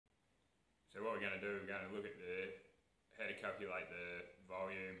So what we're going to do, we're going to look at how to calculate the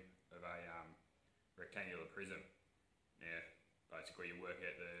volume of a rectangular prism. Now, basically you'll be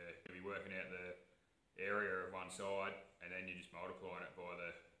working out the area of one side, and then you're just multiplying it by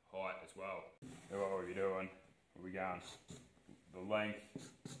the height as well. So what we'll be doing, we'll be going the length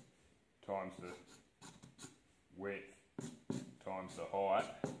times the width times the height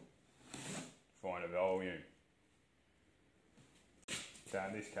to find a volume. So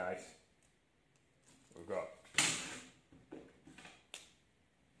in this case, we've got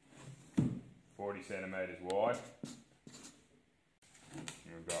 40 centimetres wide,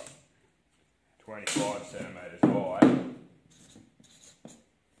 and we've got 25 centimetres high, and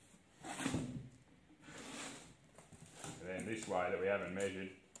then this way that we haven't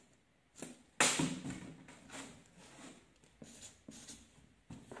measured,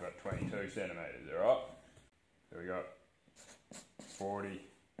 we've got 22 centimetres, alright? So we've got 40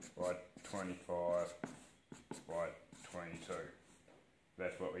 by 25 by 22.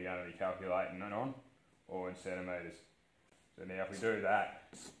 That's what we're going to be calculating it on, or in centimetres. So now if we do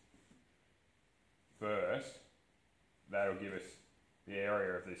that first, that'll give us the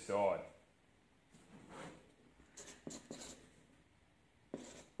area of this side.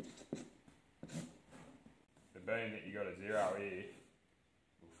 The beam that you got a 0 here,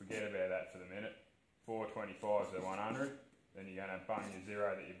 we'll forget about that for the minute. 425 is the 100. Then you're going to bung your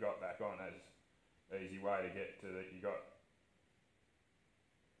 0 that you've got back on. That's an easy way to get to that. You got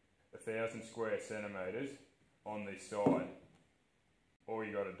 1,000 square centimetres on this side. All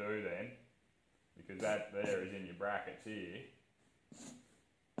you got to do then, because that there is in your brackets here,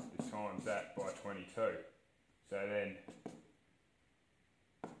 is times that by 22. So then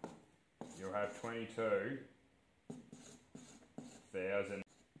you'll have 22,000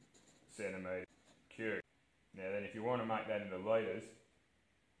 centimetres cubed. Now then, if you want to make that into litres,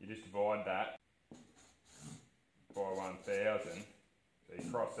 you just divide that by 1,000. So you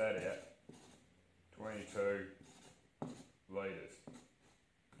cross that out, 22 litres.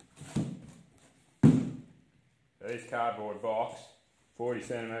 So this cardboard box, 40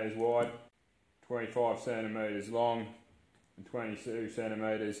 centimetres wide, 25 centimetres long, and 22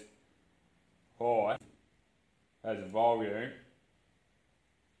 centimetres high, has a volume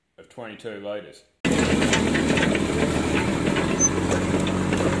of 22 litres.